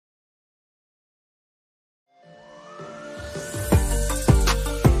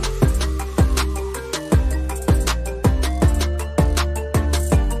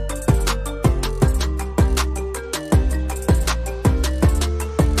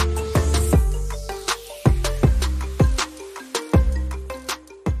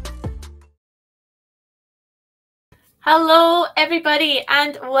Hello everybody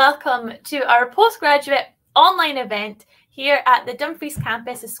and welcome to our postgraduate online event here at the Dumfries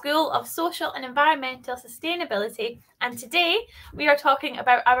Campus, the School of Social and Environmental Sustainability. And today we are talking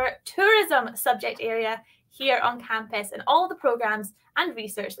about our tourism subject area here on campus and all the programs and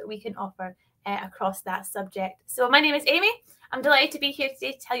research that we can offer across that subject. So my name is Amy. I'm delighted to be here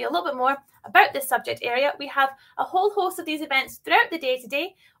today to tell you a little bit more about this subject area. We have a whole host of these events throughout the day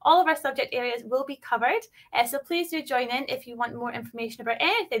today. All of our subject areas will be covered. So please do join in if you want more information about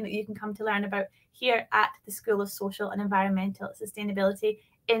anything that you can come to learn about here at the School of Social and Environmental Sustainability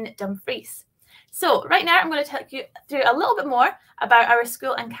in Dumfries. So right now I'm going to take you through a little bit more about our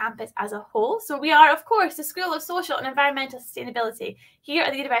school and campus as a whole. So we are, of course, the School of Social and Environmental Sustainability here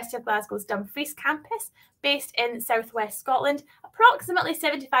at the University of Glasgow's Dumfries Campus, based in southwest Scotland, approximately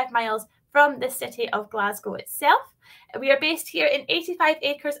 75 miles from the city of Glasgow itself. We are based here in 85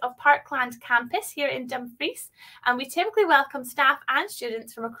 acres of parkland campus here in Dumfries, and we typically welcome staff and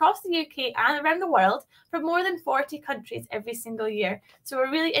students from across the UK and around the world from more than 40 countries every single year. So we're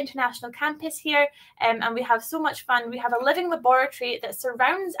a really international campus here, and we have so much fun. We have a living laboratory that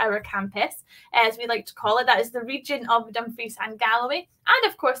surrounds our campus, as we like to call it. That is the region of Dumfries and Galloway,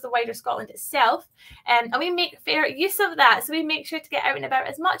 and of course the wider Scotland itself. And we make fair use of that. So we make sure to get out and about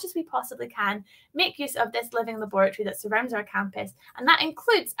as much as we possibly can, make use of this living laboratory that surrounds our campus. And that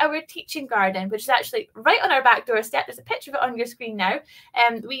includes our teaching garden, which is actually right on our back doorstep. There's a picture of it on your screen now.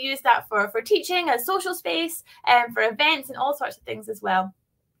 We use that for teaching, as social space, for events and all sorts of things as well.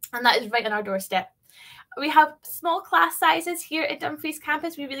 And that is right on our doorstep. We have small class sizes here at Dumfries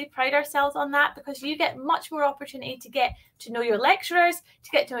Campus. We really pride ourselves on that because you get much more opportunity to get to know your lecturers,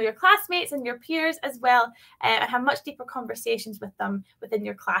 to get to know your classmates and your peers as well, and have much deeper conversations with them within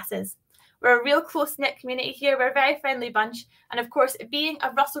your classes. We're a real close-knit community here. We're a very friendly bunch. And of course, being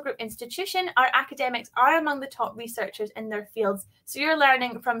a Russell Group institution, our academics are among the top researchers in their fields. So you're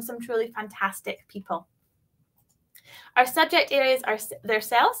learning from some truly fantastic people. Our subject areas are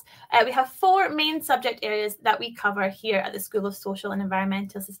themselves. We have 4 main subject areas that we cover here at the School of Social and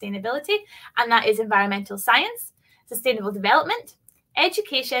Environmental Sustainability, and that is environmental science, sustainable development,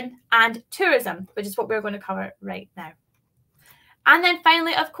 education, and tourism, which is what we're going to cover right now. And then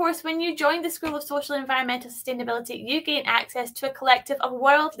finally, of course, when you join the School of Social and Environmental Sustainability, you gain access to a collective of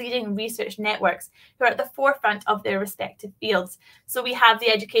world-leading research networks who are at the forefront of their respective fields. So we have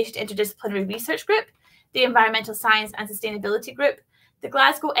the Education Interdisciplinary Research Group, the Environmental Science and Sustainability Group, the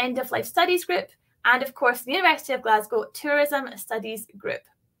Glasgow End of Life Studies Group, and of course, the University of Glasgow Tourism Studies Group.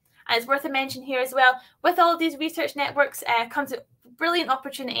 And it's worth a mention here as well, with all of these research networks comes a brilliant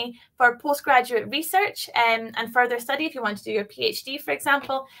opportunity for postgraduate research and further study if you want to do your PhD, for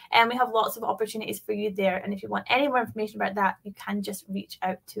example. And we have lots of opportunities for you there. And if you want any more information about that, you can just reach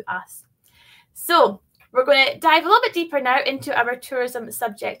out to us. So we're going to dive a little bit deeper now into our tourism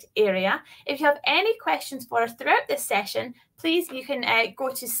subject area. If you have any questions for us throughout this session, please, you can go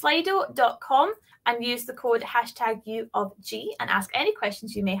to slido.com and use the code #UofG and ask any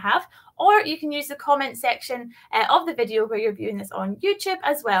questions you may have, or you can use the comment section of the video where you're viewing this on YouTube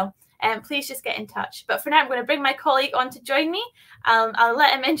as well. Please just get in touch. But for now, I'm going to bring my colleague on to join me. I'll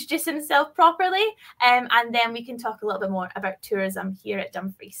let him introduce himself properly, and then we can talk a little bit more about tourism here at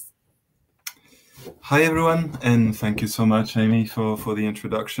Dumfries. Hi everyone, and thank you so much, Amy, for the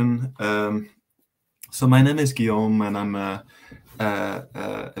introduction. So my name is Guillaume, and I'm a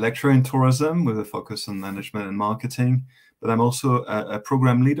lecturer in tourism with a focus on management and marketing, but I'm also a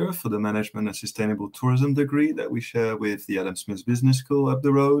program leader for the Management and Sustainable Tourism degree that we share with the Adam Smith Business School up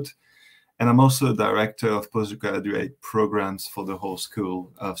the road. And I'm also a director of postgraduate programs for the whole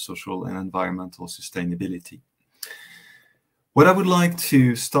School of Social and Environmental Sustainability. What I would like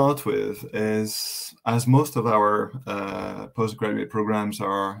to start with is, as most of our postgraduate programs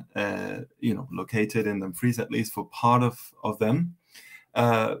are, located in Dumfries, at least for part of them,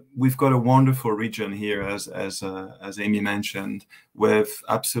 we've got a wonderful region here, as Amy mentioned, with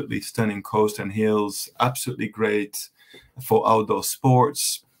absolutely stunning coast and hills, absolutely great for outdoor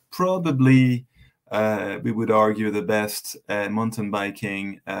sports. Probably, we would argue the best mountain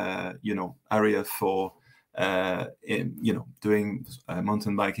biking, area for doing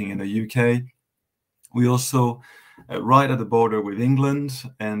mountain biking in the UK. We also right at the border with England,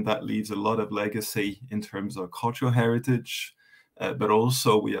 and that leaves a lot of legacy in terms of cultural heritage, but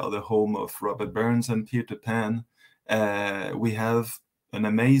also we are the home of Robert Burns and Peter Pan. We have an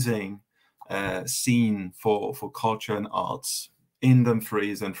amazing scene for culture and arts in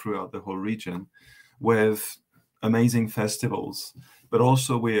Dumfries and throughout the whole region, with amazing festivals. But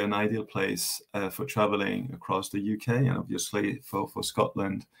also we're an ideal place for traveling across the UK and obviously for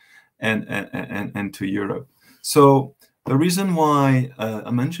Scotland and to Europe. So the reason why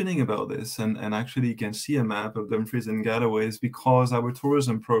I'm mentioning about this, and actually you can see a map of Dumfries and Galloway, is because our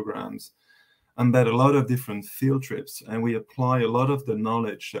tourism programs embed a lot of different field trips, and we apply a lot of the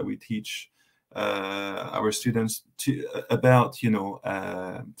knowledge that we teach our students about,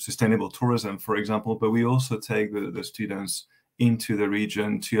 sustainable tourism, for example, but we also take the students into the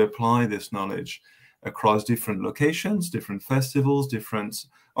region to apply this knowledge across different locations, different festivals, different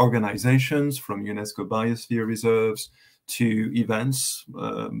organizations, from UNESCO biosphere reserves to events,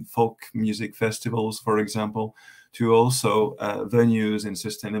 folk music festivals, for example, to also venues in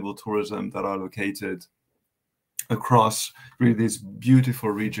sustainable tourism that are located across really this beautiful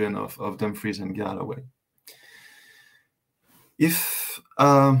region of Dumfries and Galloway. If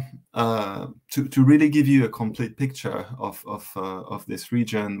to really give you a complete picture of this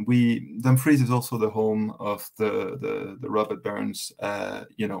region, Dumfries is also the home of the Robert Burns, the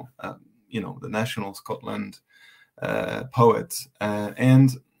national Scotland poet,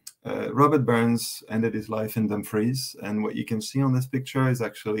 and Robert Burns ended his life in Dumfries, and what you can see on this picture is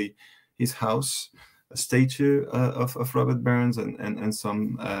actually his house, a statue of Robert Burns, and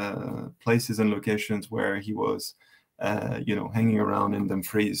some places and locations where he was hanging around in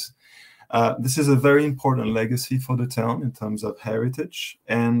Dumfries. This is a very important legacy for the town in terms of heritage,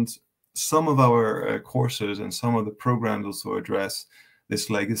 and some of our courses and some of the programs also address this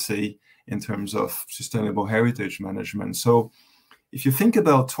legacy in terms of sustainable heritage management. So if you think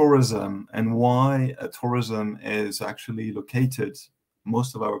about tourism and why tourism is actually located,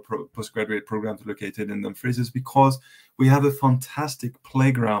 most of our postgraduate programs are located in Dumfries, is because we have a fantastic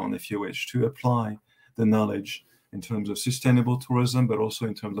playground, if you wish, to apply the knowledge in terms of sustainable tourism, but also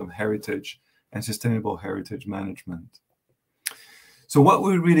in terms of heritage and sustainable heritage management. So what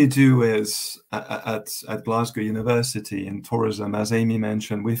we really do is, at Glasgow University in tourism, as Amy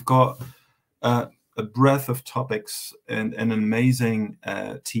mentioned, we've got a breadth of topics and an amazing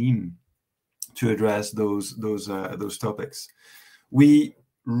team to address those topics. We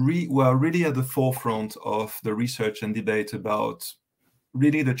are really at the forefront of the research and debate about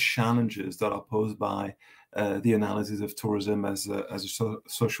really the challenges that are posed by the analysis of tourism as a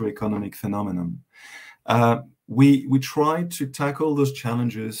socio-economic phenomenon. We try to tackle those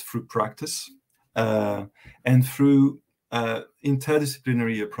challenges through practice and through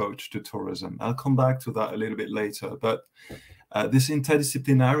interdisciplinary approach to tourism. I'll come back to that a little bit later, but this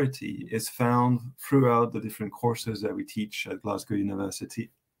interdisciplinarity is found throughout the different courses that we teach at Glasgow University,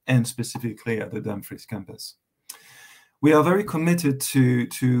 and specifically at the Dumfries campus. We are very committed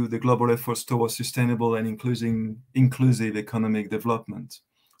to the global efforts towards sustainable and inclusive economic development.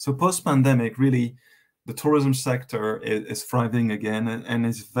 So post-pandemic, really, the tourism sector is thriving again and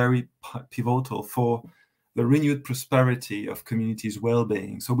is very pivotal for the renewed prosperity of communities'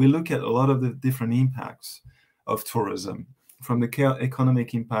 well-being. So we look at a lot of the different impacts of tourism, from the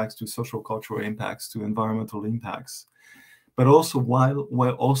economic impacts to social cultural impacts to environmental impacts, but also while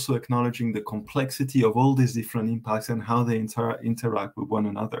also acknowledging the complexity of all these different impacts and how they interact with one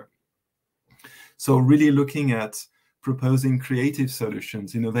another. So really looking at proposing creative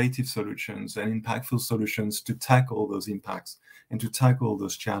solutions, innovative solutions, and impactful solutions to tackle those impacts and to tackle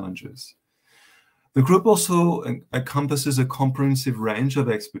those challenges. The group also encompasses a comprehensive range of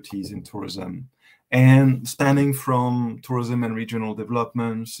expertise in tourism, and spanning from tourism and regional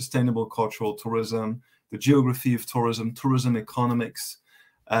development, sustainable cultural tourism, the geography of tourism, tourism economics,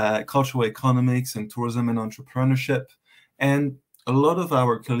 cultural economics, and tourism and entrepreneurship. And a lot of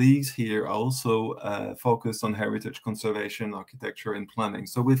our colleagues here are also focused on heritage conservation, architecture, and planning.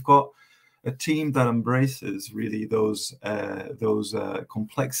 So we've got a team that embraces really those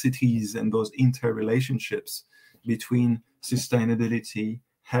complexities and those interrelationships between sustainability,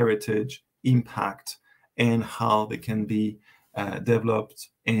 heritage, impact, and how they can be developed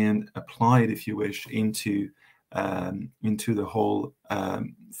and applied, if you wish, into the whole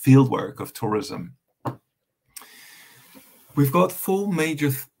fieldwork of tourism. We've got four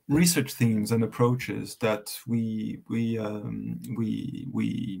major research themes and approaches that we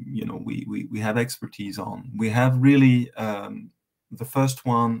have expertise on. We have really the first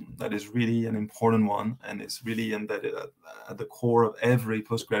one that is really an important one, and it's really embedded at the core of every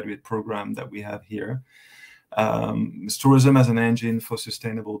postgraduate program that we have here, is tourism as an engine for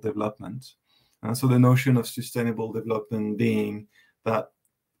sustainable development. So the notion of sustainable development being that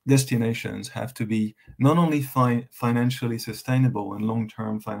destinations have to be not only financially sustainable and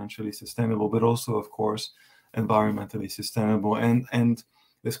long-term financially sustainable, but also, of course, environmentally sustainable. And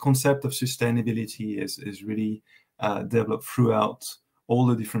this concept of sustainability is really developed throughout all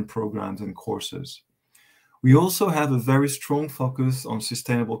the different programs and courses. We also have a very strong focus on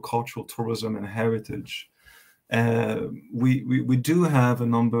sustainable cultural tourism and heritage. we do have a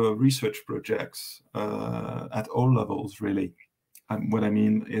number of research projects at all levels, really. What I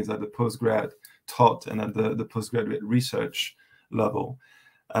mean is at the postgrad taught and at the postgraduate research level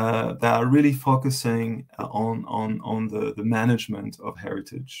that are really focusing on the management of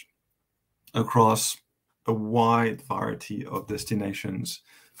heritage across a wide variety of destinations,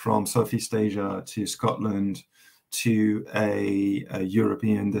 from Southeast Asia to Scotland to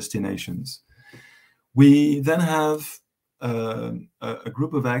European destinations. We then have a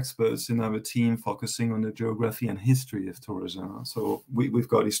group of experts in our team focusing on the geography and history of tourism. So we've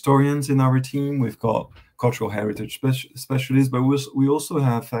got historians in our team, we've got cultural heritage specialists, but we also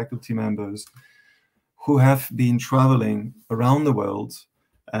have faculty members who have been traveling around the world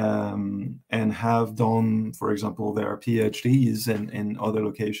and have done, for example, their PhDs in other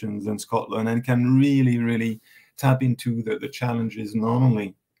locations in Scotland, and can really tap into the challenges, not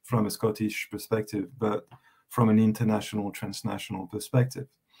only from a Scottish perspective, but from an international, transnational perspective.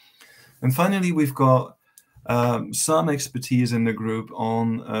 And finally, we've got some expertise in the group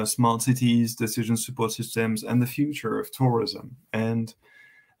on smart cities, decision support systems, and the future of tourism. And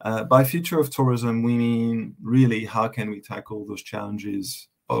by future of tourism, we mean really how can we tackle those challenges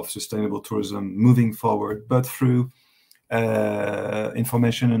of sustainable tourism moving forward, but through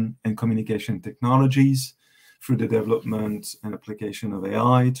information and communication technologies, through the development and application of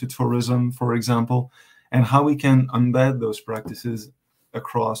AI to tourism, for example, and how we can embed those practices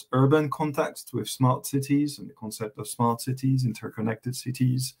across urban contexts with smart cities and the concept of smart cities, interconnected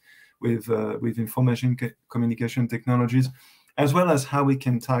cities, with information communication technologies, as well as how we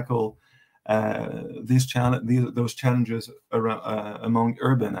can tackle those challenges around, among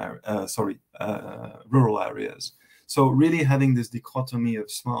rural areas. So really having this dichotomy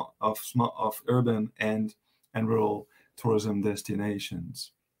of urban and rural tourism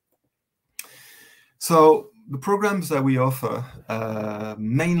destinations. So the programs that we offer,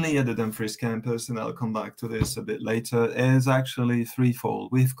 mainly at the Dumfries campus, and I'll come back to this a bit later, is actually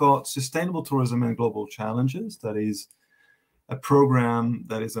threefold. We've got Sustainable Tourism and Global Challenges. That is a program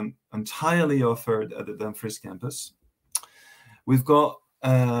that is entirely offered at the Dumfries campus. We've got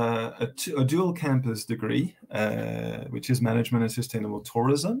a dual campus degree, which is Management and Sustainable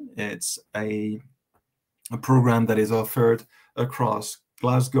Tourism. It's a program that is offered across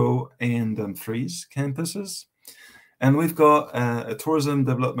Glasgow and Dumfries campuses. And we've got a Tourism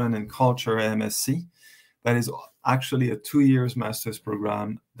Development and Culture MSc that is actually a 2 years master's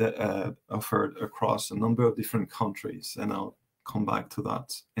program that offered across a number of different countries. And I'll come back to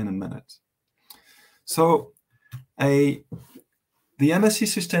that in a minute. So the MSc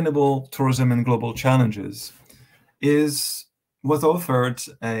Sustainable Tourism and Global Challenges was offered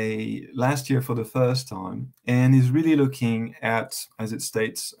last year for the first time, and is really looking at, as it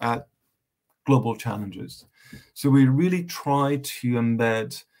states, at global challenges. So we really try to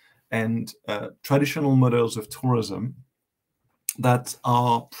embed traditional models of tourism that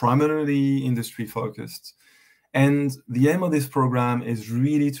are primarily industry focused. And the aim of this program is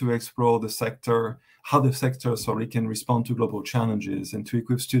really to explore the sector, how the sector can respond to global challenges, and to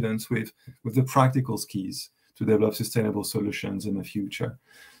equip students with the practical skills to develop sustainable solutions in the future.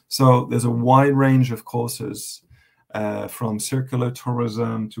 So there's a wide range of courses, from circular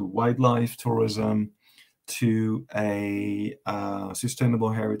tourism to wildlife tourism to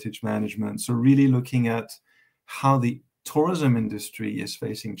sustainable heritage management. So really looking at how the tourism industry is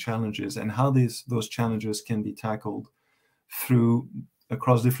facing challenges and how those challenges can be tackled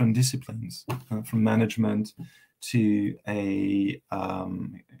across different disciplines, from management to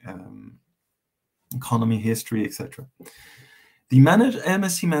economy, history, etc. The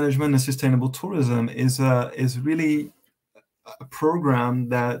MSc Management and Sustainable Tourism is really a program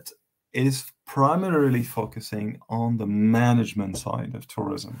that is primarily focusing on the management side of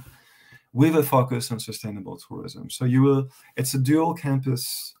tourism, with a focus on sustainable tourism. So it's a dual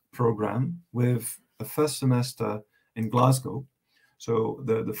campus program with a first semester in Glasgow. So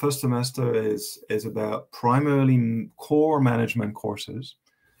the first semester is about primarily core management courses,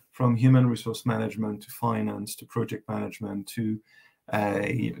 from human resource management to finance to project management to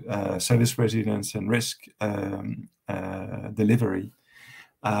service resilience and risk delivery.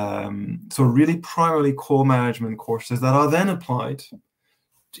 So really primarily core management courses that are then applied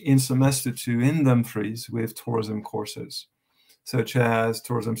in semester 2 in Dumfries with tourism courses, such as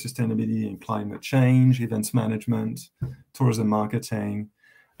tourism sustainability and climate change, events management, tourism marketing.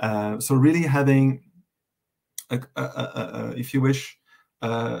 So really having, if you wish,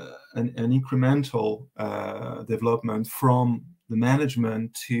 an incremental development from the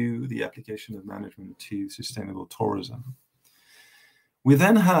management to the application of management to sustainable tourism. We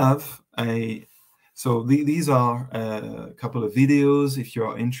then have So these are a couple of videos. If you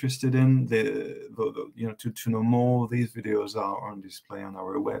are interested in to know more, these videos are on display on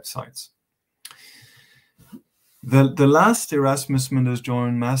our websites. The last Erasmus Mundus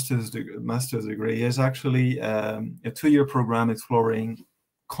joint master's degree is actually a 2-year program exploring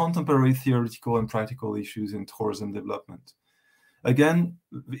contemporary theoretical and practical issues in tourism development. Again,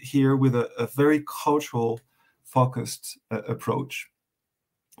 here with a very cultural focused approach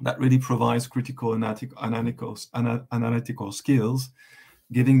that really provides critical analytical skills,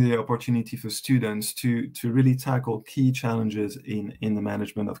 giving the opportunity for students to really tackle key challenges in the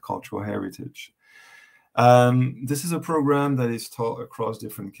management of cultural heritage. This is a program that is taught across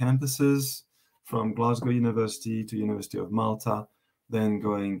different campuses, from Glasgow University to University of Malta, then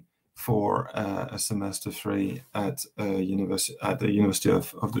going for a semester 3 at the University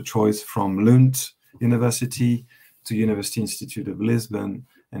of the Choice, from Lund University to University Institute of Lisbon,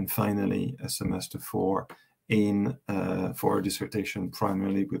 and finally a semester 4 for a dissertation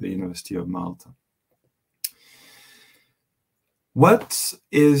primarily with the University of Malta. What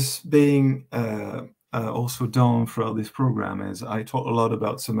is being also done throughout this program is, I talk a lot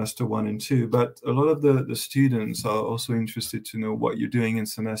about semester 1 and 2, but a lot of the students are also interested to know what you're doing in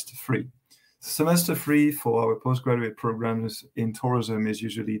semester 3. Semester 3 for our postgraduate programs in tourism is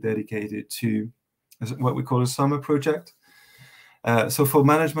usually dedicated to what we call a summer project. So for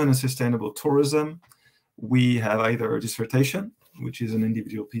management and sustainable tourism, we have either a dissertation, which is an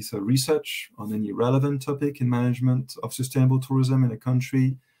individual piece of research on any relevant topic in management of sustainable tourism in a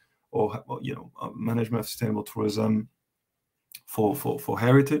country, or management of sustainable tourism for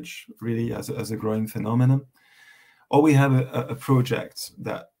heritage, really as a growing phenomenon. Or we have a project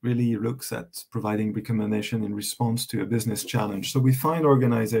that really looks at providing recommendation in response to a business challenge. So we find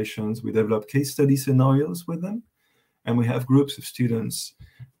organizations, we develop case study scenarios with them, and we have groups of students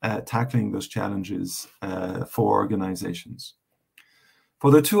tackling those challenges for organizations. For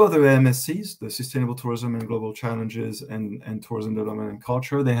the 2 other MSCs, the Sustainable Tourism and Global Challenges and Tourism Development and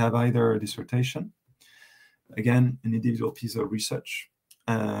Culture, they have either a dissertation, again, an individual piece of research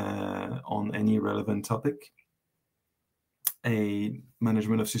on any relevant topic, a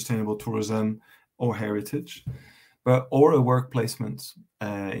management of sustainable tourism or heritage, or a work placement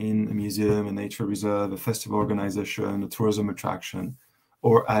in a museum, a nature reserve, a festival organization, a tourism attraction,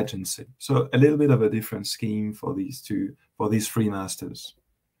 or agency. So a little bit of a different scheme for these 3 masters.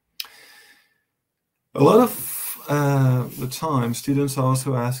 A lot of the time, students are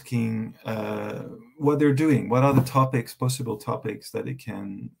also asking what they're doing, what are the possible topics that they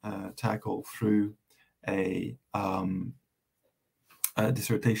can tackle through a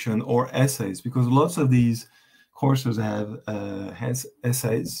dissertation or essays, because lots of these courses have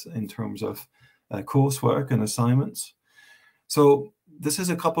essays in terms of coursework and assignments. So this is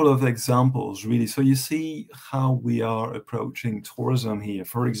a couple of examples, really. So you see how we are approaching tourism here.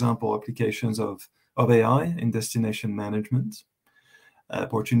 For example, applications of AI in destination management,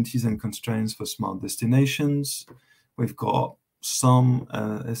 opportunities and constraints for smart destinations. We've got some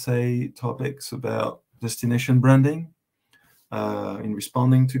essay topics about destination branding in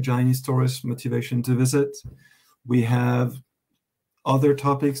responding to Chinese tourist motivation to visit. We have other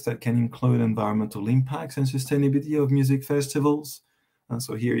topics that can include environmental impacts and sustainability of music festivals. And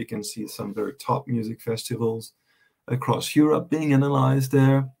so here you can see some very top music festivals across Europe being analyzed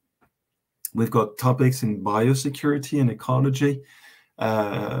there. We've got topics in biosecurity and ecology,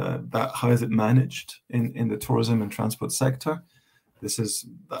 that how is it managed in the tourism and transport sector. This is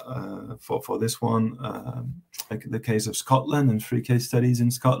for this one, like the case of Scotland and 3 case studies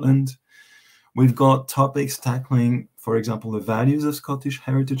in Scotland. We've got topics tackling, for example, the values of Scottish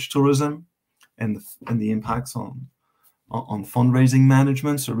heritage tourism and the impacts on fundraising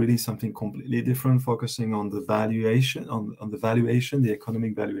management. So really something completely different, focusing on the valuation, the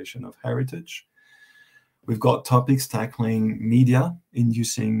economic valuation of heritage. We've got topics tackling media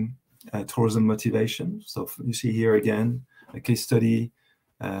inducing tourism motivation. So you see here again a case study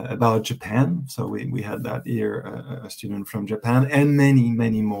about Japan. So we had that here, a student from Japan, and many,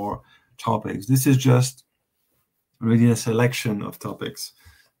 many more topics. This is just really a selection of topics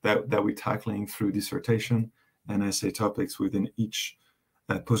that we're tackling through dissertation and essay topics within each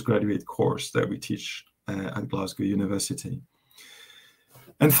postgraduate course that we teach at Glasgow University.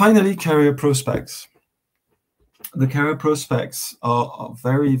 And finally, career prospects. The career prospects are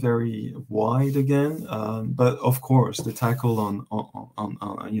very, very wide again, but of course they tackle on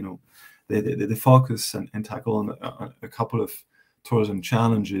they focus and tackle on a couple of tourism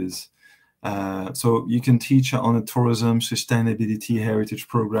challenges. So you can teach on a tourism sustainability heritage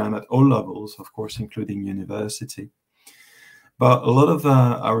program at all levels, of course, including university. But a lot of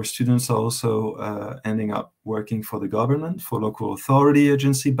our students are also ending up working for the government, for local authority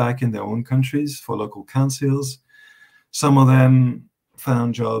agency back in their own countries, for local councils. Some of them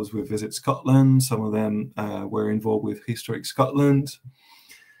found jobs with Visit Scotland. Some of them were involved with Historic Scotland.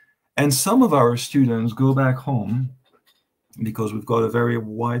 And some of our students go back home because we've got a very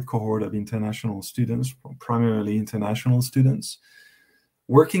wide cohort of international students, primarily international students,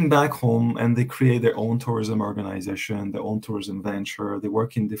 working back home, and they create their own tourism organization, their own tourism venture. They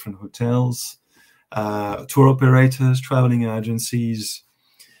work in different hotels, tour operators, traveling agencies.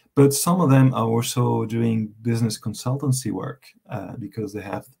 But some of them are also doing business consultancy work because they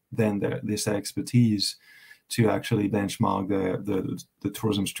have then this expertise to actually benchmark the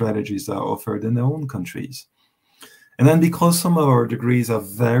tourism strategies that are offered in their own countries. And then because some of our degrees are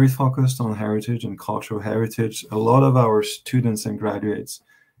very focused on heritage and cultural heritage, a lot of our students and graduates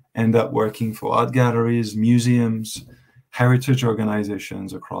end up working for art galleries, museums, heritage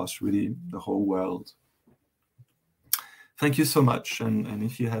organizations across really the whole world. Thank you so much. And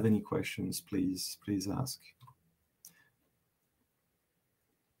if you have any questions, please ask.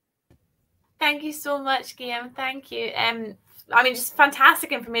 Thank you so much, Guillaume. Thank you. I mean, just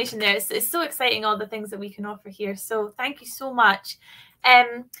fantastic information there. It's so exciting, all the things that we can offer here. So thank you so much.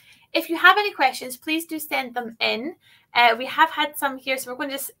 If you have any questions, please do send them in. We have had some here, so we're going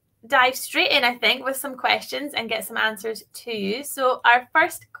to just dive straight in, I think, with some questions and get some answers to you. So our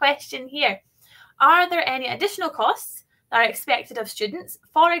first question here: are there any additional costs that are expected of students,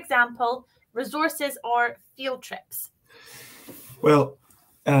 for example, resources or field trips? Well,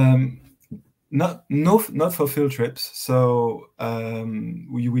 not for field trips. So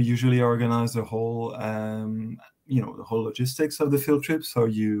we usually organize the whole the whole logistics of the field trip. So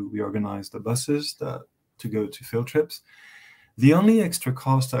we organize the buses to go to field trips. The only extra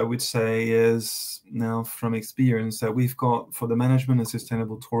cost I would say is, now from experience, that we've got for the management and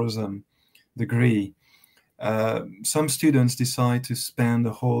sustainable tourism degree. Some students decide to spend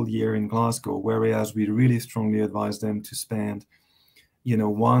the whole year in Glasgow, whereas we really strongly advise them to spend,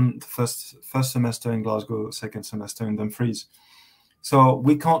 first semester in Glasgow, second semester in Dumfries. So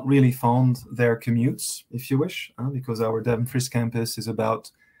we can't really fund their commutes, if you wish, because our Dumfries campus is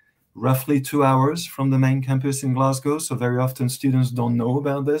about roughly 2 hours from the main campus in Glasgow. So very often students don't know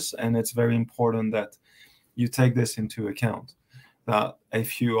about this, and it's very important that you take this into account. That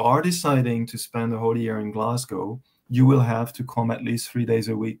if you are deciding to spend the whole year in Glasgow, you will have to come at least 3 days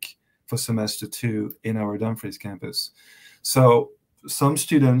a week for semester 2 in our Dumfries campus. So some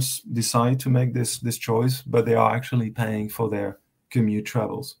students decide to make this choice, but they are actually paying for their commute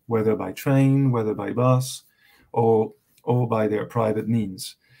travels, whether by train, whether by bus, or by their private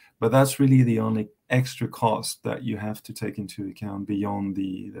means. But that's really the only extra cost that you have to take into account beyond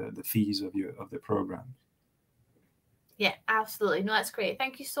the fees of the program. Yeah, absolutely. No, that's great.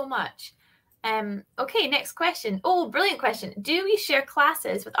 Thank you so much. Okay, next question. Oh, brilliant question. Do we share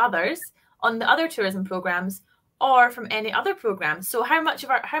classes with others on the other tourism programs or from any other programs? So how much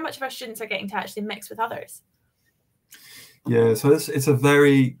of our students are getting to actually mix with others? Yeah, so it's a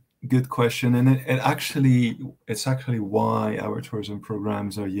very good question, and it's actually why our tourism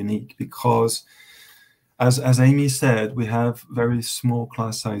programs are unique, because as Amy said, we have very small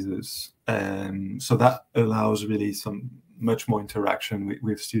class sizes, so that allows really some much more interaction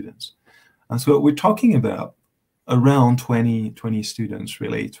with students. And so we're talking about around 20 students,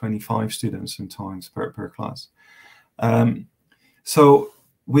 really 25 students sometimes per class. So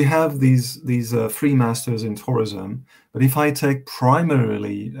we have these 3 masters in tourism, but if I take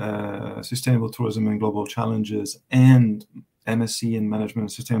primarily sustainable tourism and global challenges and MSc in management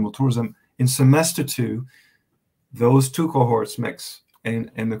and sustainable tourism, in semester 2, those 2 cohorts mix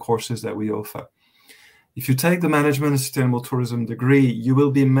in the courses that we offer. If you take the management and sustainable tourism degree, you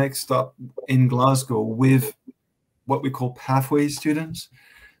will be mixed up in Glasgow with what we call pathway students.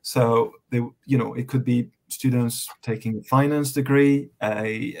 So it could be students taking a finance degree,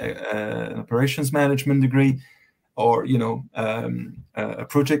 an operations management degree, or a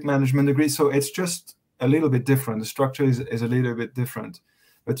project management degree. So it's just a little bit different. The structure is a little bit different.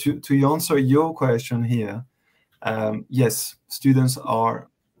 But to answer your question here, yes, students are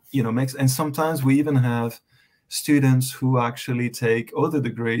mixed, and sometimes we even have students who actually take other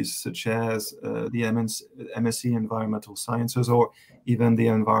degrees, such as the MSc Environmental Sciences, or even the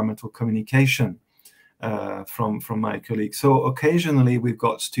Environmental Communication from my colleagues. So occasionally we've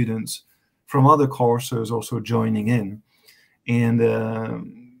got students from other courses also joining in, and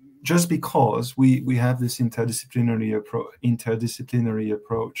just because we have this interdisciplinary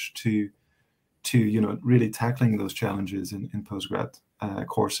approach to really tackling those challenges in postgrad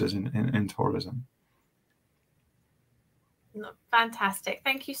courses in tourism. No, fantastic.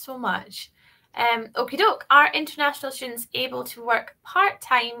 Thank you so much. Okie doke. Are international students able to work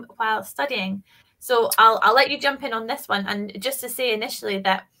part-time while studying? So I'll let you jump in on this one. And just to say initially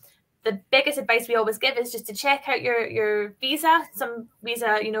that the biggest advice we always give is just to check out your visa. Some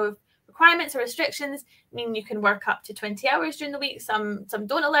visa, requirements or restrictions mean you can work up to 20 hours during the week. Some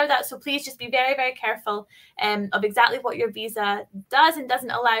don't allow that. So please just be very, very careful of exactly what your visa does and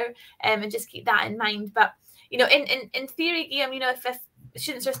doesn't allow, and just keep that in mind. But in theory, Guillaume, if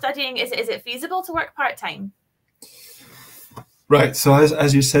students are studying, is it feasible to work part-time? Right. So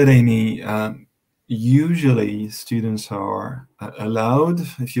as you said, Amy, usually students are allowed,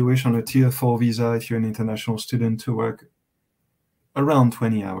 if you wish, on a Tier 4 visa, if you're an international student, to work around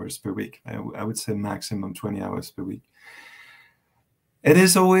 20 hours per week. I would say maximum 20 hours per week. It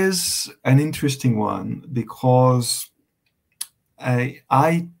is always an interesting one because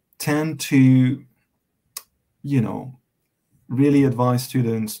I tend to, really advise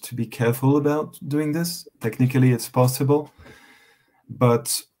students to be careful about doing this. Technically, it's possible.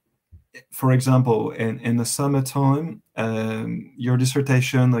 But for example, in the summertime, your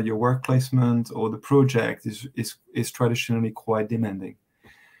dissertation or your work placement or the project is traditionally quite demanding.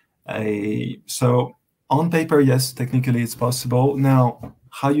 So on paper, yes, technically it's possible. Now,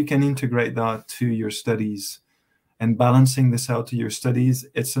 how you can integrate that to your studies and balancing this out to your studies,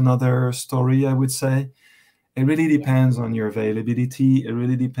 it's another story, I would say. It really depends on your availability. It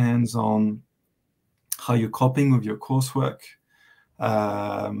really depends on how you're coping with your coursework.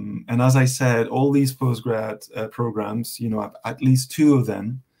 And as I said, all these postgrad programs, at least 2 of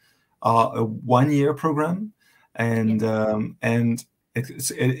them are a 1-year program, and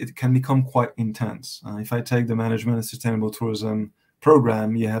it can become quite intense. If I take the Management and Sustainable Tourism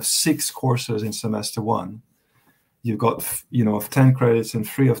program, you have 6 courses in semester 1. You've got, of 10 credits and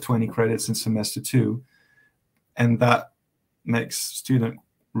 3 of 20 credits in semester 2. And that makes student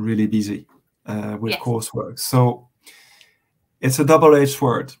really busy with coursework. So it's a double-edged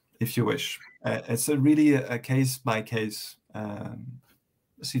sword, if you wish. It's really a case-by-case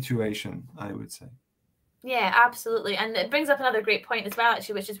situation, I would say. Yeah, absolutely. And it brings up another great point as well,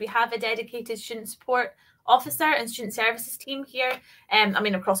 actually, which is we have a dedicated student support officer and student services team here.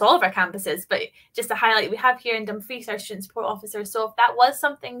 Across all of our campuses, but just to highlight, we have here in Dumfries our student support officer. So if that was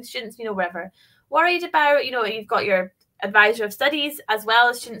something students, were ever worried about, you've got your advisor of studies as well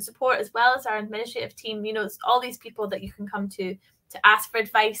as student support, as well as our administrative team, all these people that you can come to ask for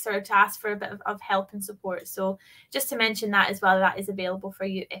advice or to ask for a bit of help and support. So just to mention that as well, that is available for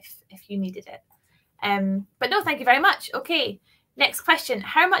you if you needed it. But no, thank you very much. Okay, next question.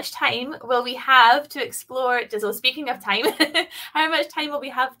 How much time will we have to explore, so speaking of time, how much time will we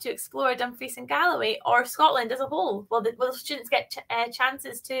have to explore Dumfries and Galloway or Scotland as a whole? Will students get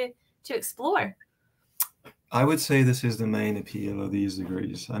chances to explore? I would say this is the main appeal of these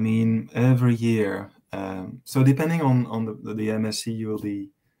degrees. I mean, every year, so depending on the MSc you will be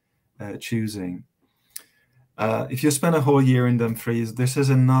choosing, if you spend a whole year in Dumfries, this is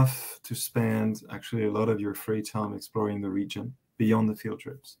enough to spend actually a lot of your free time exploring the region beyond the field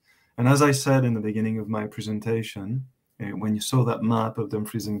trips. And as I said in the beginning of my presentation, when you saw that map of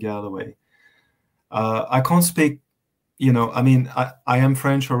Dumfries and Galloway, I can't speak, I am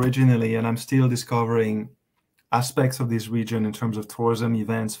French originally, and I'm still discovering aspects of this region in terms of tourism,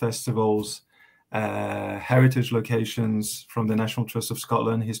 events, festivals, heritage locations from the National Trust of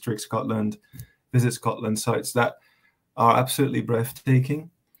Scotland, Historic Scotland, Visit Scotland sites that are absolutely breathtaking.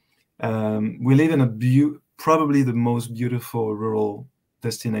 We live in probably the most beautiful rural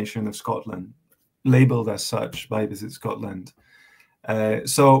destination of Scotland, labeled as such by Visit Scotland.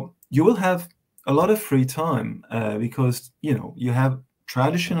 So you will have a lot of free time because, you have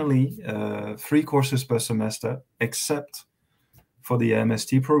traditionally 3 courses per semester, except for the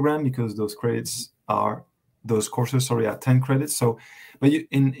MST program, because those courses are 10 credits. So, but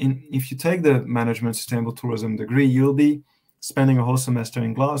if you take the Management Sustainable Tourism degree, you'll be spending a whole semester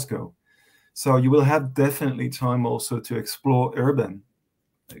in Glasgow. So you will have definitely time also to explore urban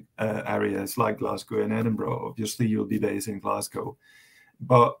areas like Glasgow and Edinburgh. Obviously, you'll be based in Glasgow,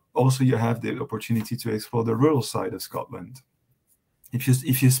 but also you have the opportunity to explore the rural side of Scotland. If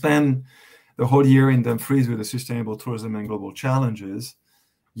you spend the whole year in Dumfries with the Sustainable Tourism and Global Challenges,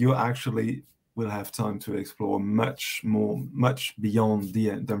 you actually will have time to explore much beyond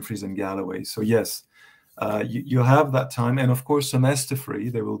the Dumfries and Galloway. So yes, you'll have that time, and of course, semester free.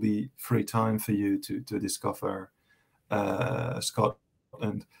 There will be free time for you to discover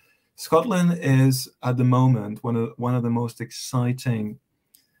Scotland. Scotland is at the moment one of the most exciting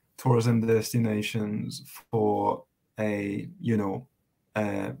tourism destinations for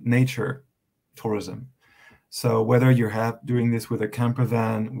nature tourism. So whether you're doing this with a camper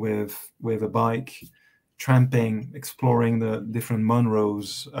van, with a bike, tramping, exploring the different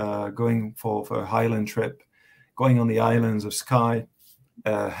Munros, going for a Highland trip, going on the islands of Skye,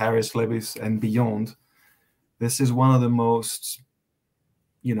 Harris, Lewis, and beyond, this is one of the most,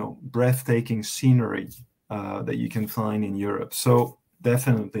 breathtaking scenery that you can find in Europe. So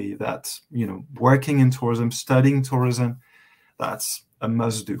definitely that's, working in tourism, studying tourism, that's a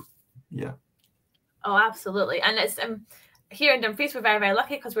must do. Yeah. Oh, absolutely. And it's here in Dumfries, we're very, very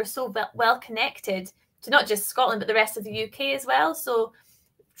lucky because we're so well connected to not just Scotland, but the rest of the UK as well. So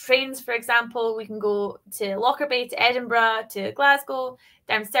trains, for example, we can go to Lockerbie, to Edinburgh, to Glasgow,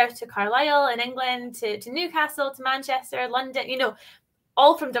 down south to Carlisle in England, to Newcastle, to Manchester, London,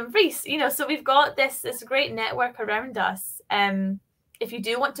 all from Dumfries, so we've got this great network around us. If you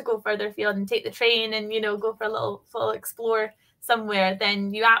do want to go further afield and take the train and, go for a little explore somewhere,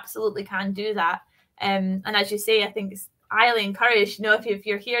 then you absolutely can do that. And as you say, I think it's highly encouraged, if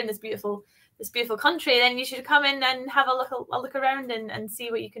you're here in this beautiful country, then you should come in and have a look around and see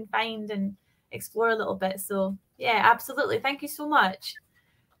what you can find and explore a little bit. So yeah, absolutely. Thank you so much.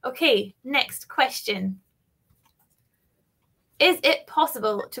 Okay, next question. Is it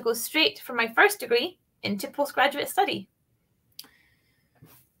possible to go straight from my first degree into postgraduate study?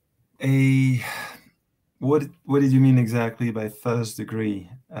 What did you mean exactly by first degree?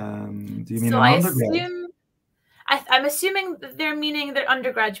 Do you mean so an undergrad? I'm assuming they're meaning their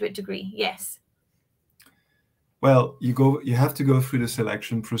undergraduate degree. Yes. Well, you have to go through the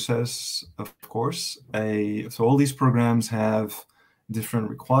selection process, of course. So all these programs have different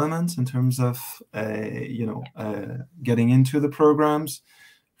requirements in terms of getting into the programs,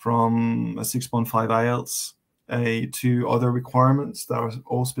 from a 6.5 IELTS to other requirements that are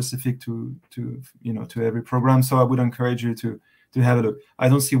all specific to every program. So I would encourage you to have a look. I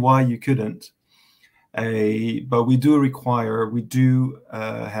don't see why you couldn't. But we do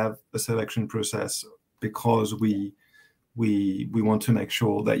have a selection process because we want to make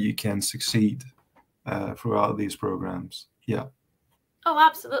sure that you can succeed throughout these programs. Yeah. Oh,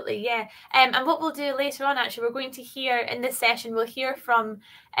 absolutely, yeah. And what we'll do later on, actually, we're going to hear in this session, we'll hear from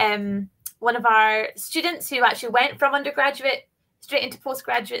one of our students who actually went from undergraduate straight into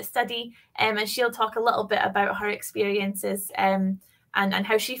postgraduate study, and she'll talk a little bit about her experiences and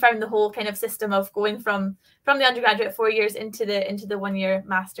how she found the whole kind of system of going from the undergraduate 4 years into the 1 year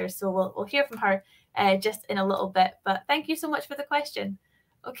master's. So we'll hear from her just in a little bit. But thank you so much for the question.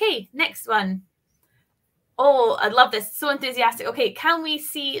 Okay, next one. Oh, I love this. So enthusiastic. Okay, can we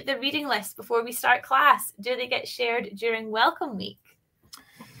see the reading list before we start class? Do they get shared during Welcome Week?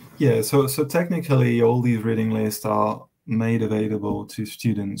 Yeah, so technically all these reading lists are made available to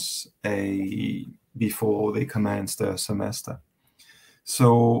students before they commence their semester.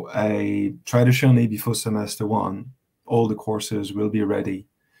 So traditionally before semester 1, all the courses will be ready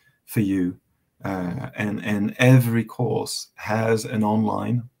for you. And every course has an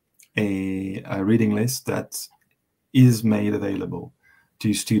online a reading list that is made available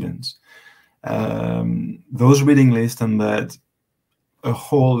to students. Those reading lists embed a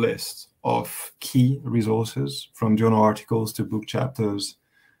whole list of key resources, from journal articles to book chapters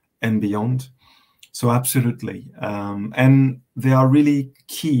and beyond. So absolutely. And they are really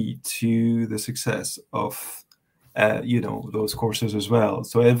key to the success of those courses as well.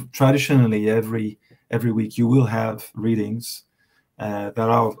 So traditionally every week you will have readings that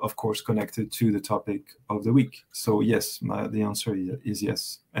are, of course, connected to the topic of the week. So yes, the answer is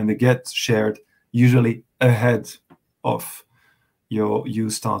yes. And they get shared usually ahead of you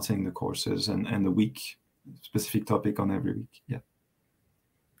starting the courses and the week, specific topic on every week. Yeah.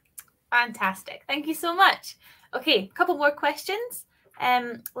 Fantastic. Thank you so much. Okay, a couple more questions.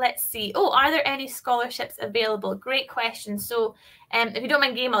 Let's see. Oh, are there any scholarships available? Great question. So if you don't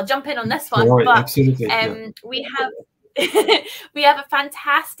mind, Game, I'll jump in on this one. Sure, but absolutely. Yeah. We have we have a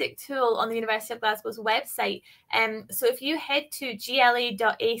fantastic tool on the University of Glasgow's website. So if you head to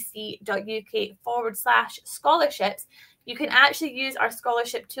gla.ac.uk/scholarships, you can actually use our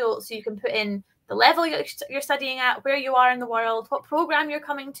scholarship tool. So you can put in the level you're studying at, where you are in the world, what program you're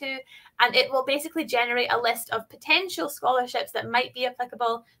coming to, and it will basically generate a list of potential scholarships that might be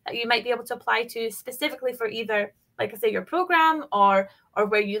applicable, that you might be able to apply to specifically for either, like I say, your program or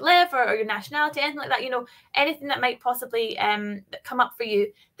where you live or your nationality, anything like that. Anything that might possibly come up for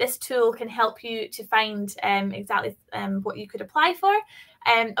you, this tool can help you to find exactly what you could apply for.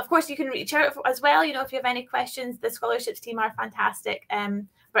 Of course, you can reach out as well. If you have any questions, the scholarships team are fantastic.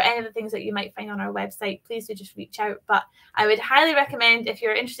 For any of the things that you might find on our website, please do just reach out. But I would highly recommend, if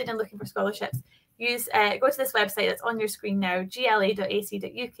you're interested in looking for scholarships, go to this website that's on your screen now,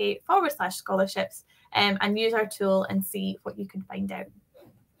 gla.ac.uk/scholarships, and use our tool and see what you can find out.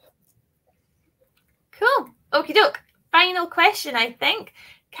 Cool. Okie doke. Final question, I think.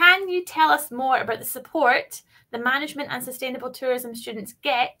 Can you tell us more about the support the management and sustainable tourism students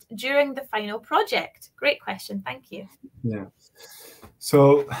get during the final project? Great question. Thank you. Yeah.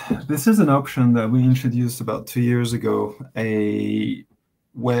 So this is an option that we introduced about 2 years ago,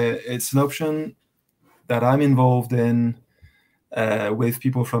 where it's an option that I'm involved in with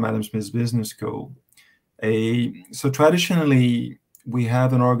people from Adam Smith's Business School. So traditionally, we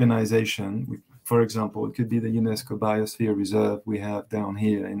have an organization. For example, it could be the UNESCO Biosphere Reserve we have down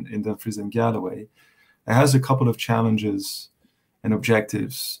here in Dumfries and Galloway. It has a couple of challenges and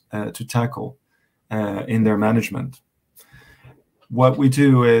objectives to tackle in their management. What we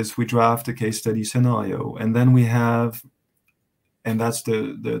do is we draft a case study scenario, and then we have, and that's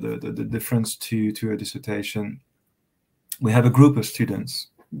the difference to a dissertation, we have a group of students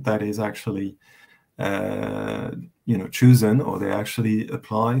that is actually chosen, or they actually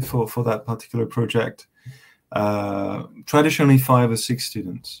apply for that particular project. Traditionally 5 or 6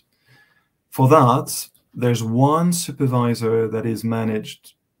 students. For that, there's one supervisor that is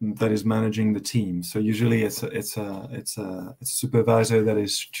managing the team. So usually it's a supervisor that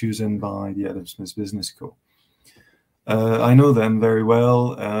is chosen by the Adam Smith Business School. I know them very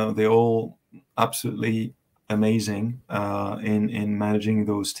well. They're all absolutely amazing in managing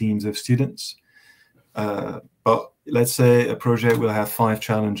those teams of students. But let's say a project will have 5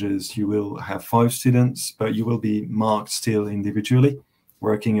 challenges. You will have 5 students, but you will be marked still individually,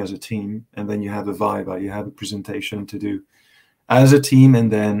 working as a team. And then you have a viva, you have a presentation to do as a team.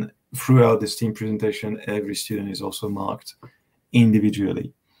 And then throughout this team presentation, every student is also marked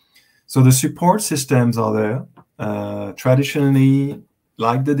individually. So the support systems are there. Traditionally,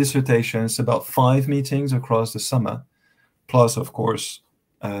 like the dissertations, about 5 meetings across the summer, plus, of course,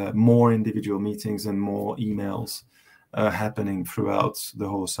 more individual meetings and more emails happening throughout the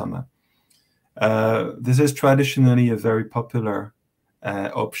whole summer. This is traditionally a very popular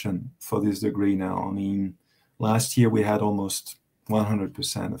option for this degree now. I mean, last year we had almost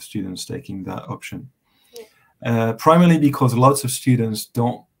 100% of students taking that option. Primarily because lots of students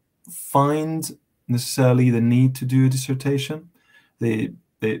don't find necessarily the need to do a dissertation.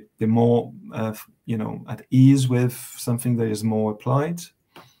 They're more at ease with something that is more applied.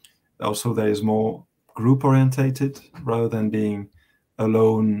 Also, that is more group orientated rather than being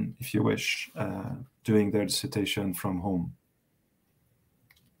alone, if you wish, doing their dissertation from home.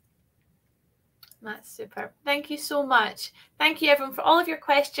 That's super. Thank you so much. Thank you everyone for all of your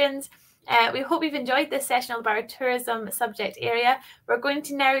questions. We hope you've enjoyed this session about our tourism subject area. We're going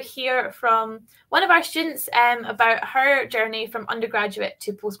to now hear from one of our students about her journey from undergraduate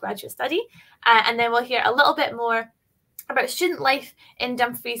to postgraduate study. And then we'll hear a little bit more about student life in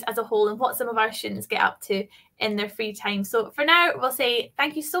Dumfries as a whole and what some of our students get up to in their free time. So for now, we'll say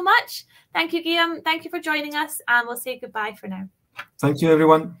thank you so much. Thank you, Guillaume. Thank you for joining us, and we'll say goodbye for now. Thank you,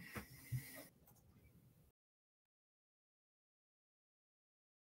 everyone.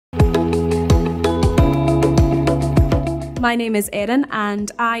 My name is Erin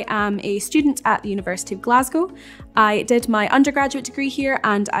and I am a student at the University of Glasgow. I did my undergraduate degree here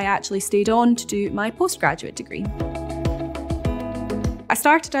and I actually stayed on to do my postgraduate degree. I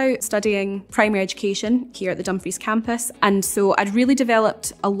started out studying primary education here at the Dumfries Campus, and so I'd really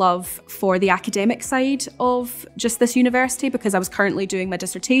developed a love for the academic side of just this university because I was currently doing my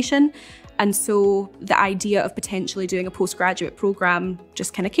dissertation, and so the idea of potentially doing a postgraduate programme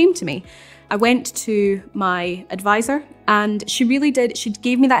just kind of came to me. I went to my advisor and she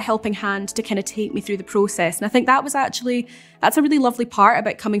gave me that helping hand to kind of take me through the process. And I think that's a really lovely part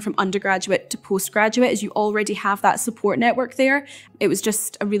about coming from undergraduate to postgraduate, is you already have that support network there. It was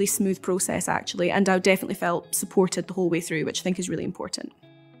just a really smooth process actually, and I definitely felt supported the whole way through, which I think is really important.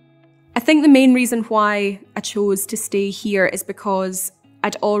 I think the main reason why I chose to stay here is because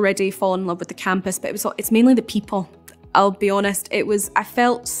I'd already fallen in love with the campus, but it's mainly the people. I'll be honest, I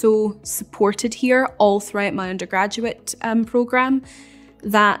felt so supported here all throughout my undergraduate programme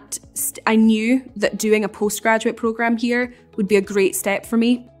that I knew that doing a postgraduate programme here would be a great step for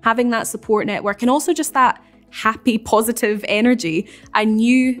me. Having that support network and also just that happy, positive energy, I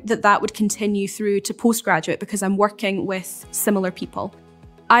knew that would continue through to postgraduate because I'm working with similar people.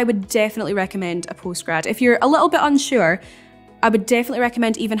 I would definitely recommend a postgrad. If you're a little bit unsure, I would definitely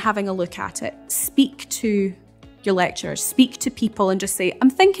recommend even having a look at it. Speak to your lecturers, speak to people and just say, I'm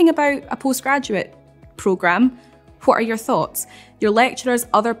thinking about a postgraduate programme. What are your thoughts? Your lecturers,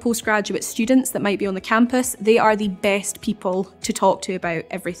 other postgraduate students that might be on the campus, they are the best people to talk to about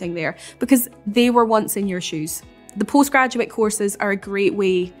everything there because they were once in your shoes. The postgraduate courses are a great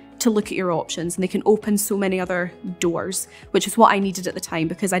way to look at your options, and they can open so many other doors, which is what I needed at the time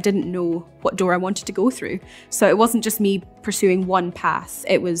because I didn't know what door I wanted to go through. So it wasn't just me pursuing one path,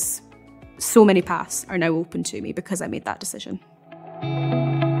 it was so many paths are now open to me because I made that decision.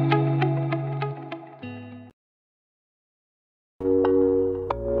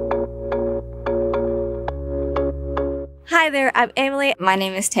 Hi there, I'm Emily. My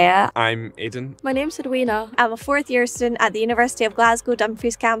name is Taya. I'm Aidan. My name's Edwina. I'm a fourth year student at the University of Glasgow,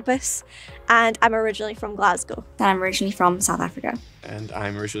 Dumfries Campus, and I'm originally from Glasgow. And I'm originally from South Africa. And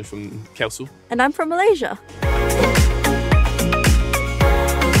I'm originally from Kelso. And I'm from Malaysia.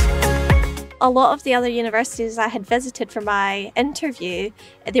 A lot of the other universities I had visited for my interview,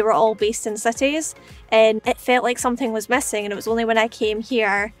 they were all based in cities, and it felt like something was missing, and it was only when I came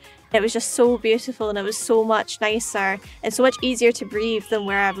here it was just so beautiful and it was so much nicer and so much easier to breathe than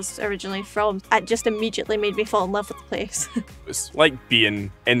where I was originally from. It just immediately made me fall in love with the place. It's like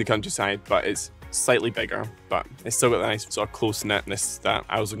being in the countryside, but it's slightly bigger, but it's still got the nice sort of close-knitness that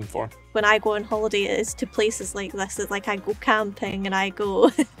I was looking for. When I go on holiday, it is to places like this. It's like I go camping and I go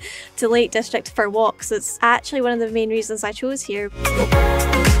to Lake District for walks. It's actually one of the main reasons I chose here.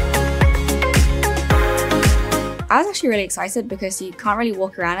 I was actually really excited because you can't really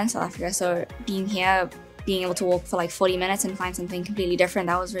walk around in South Africa, so being here, being able to walk for like 40 minutes and find something completely different,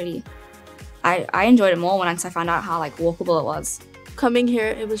 that was really, I enjoyed it more once I found out how like walkable it was. Coming here,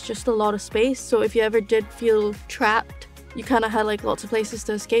 it was just a lot of space, so if you ever did feel trapped, you kind of had like lots of places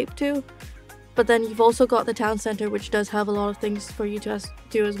to escape to. But then you've also got the town centre, which does have a lot of things for you to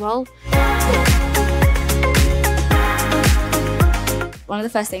do as well. One of the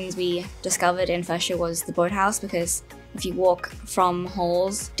first things we discovered in first year was the boathouse, because if you walk from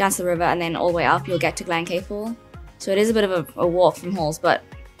Halls down to the river and then all the way up, you'll get to Glencapel. So it is a bit of a walk from Halls, but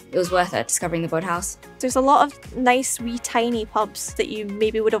it was worth it discovering the boathouse. There's a lot of nice wee tiny pubs that you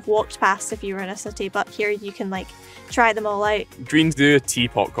maybe would have walked past if you were in a city, but here you can like try them all out. Dreams do a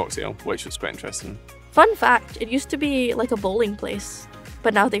teapot cocktail, which was quite interesting. Fun fact, it used to be like a bowling place,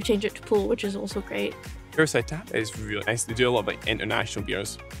 but now they've changed it to pool, which is also great. Riverside Tap is really nice. They do a lot of like international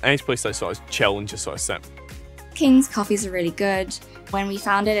beers. A nice place to sort of chill and just sort of sit. King's coffees are really good. When we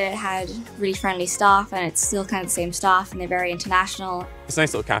found it, it had really friendly staff, and it's still kind of the same staff, and they're very international. It's a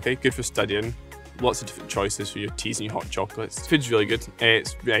nice little cafe, good for studying. Lots of different choices for your teas and your hot chocolates. Food's really good.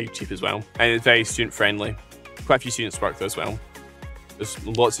 It's very cheap as well, and it's very student friendly. Quite a few students work there as well. There's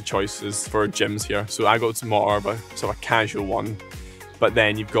lots of choices for gyms here. So I go to more of a sort of a casual one. But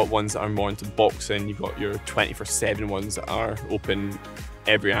then you've got ones that are more into boxing, you've got your 24/7 ones that are open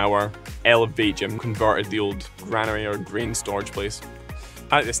every hour. Elevate Gym converted the old granary or grain storage place.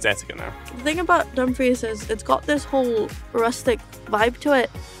 I like the aesthetic in there. The thing about Dumfries is it's got this whole rustic vibe to it,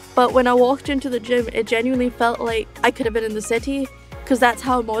 but when I walked into the gym, it genuinely felt like I could have been in the city, because that's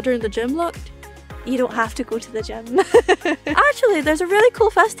how modern the gym looked. You don't have to go to the gym. Actually, there's a really cool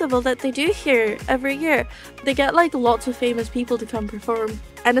festival that they do here every year. They get like lots of famous people to come perform,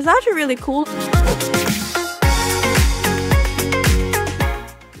 and it's actually really cool.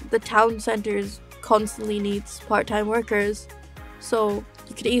 The town centre constantly needs part-time workers, so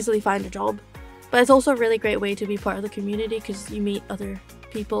you could easily find a job. But it's also a really great way to be part of the community because you meet other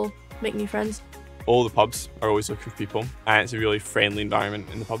people, make new friends. All the pubs are always looking for people, and it's a really friendly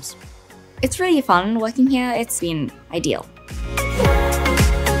environment in the pubs. It's really fun working here. It's been ideal.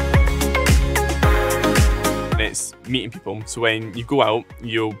 And it's meeting people. So when you go out,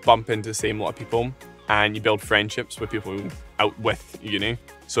 you'll bump into the same lot of people and you build friendships with people out with uni.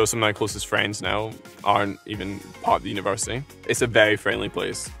 So some of my closest friends now aren't even part of the university. It's a very friendly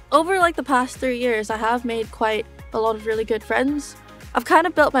place. Over like the past 3 years, I have made quite a lot of really good friends. I've kind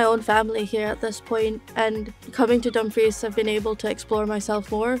of built my own family here at this point, and coming to Dumfries, I've been able to explore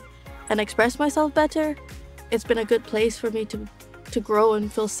myself more and express myself better. It's been a good place for me to grow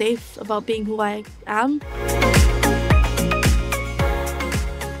and feel safe about being who I am.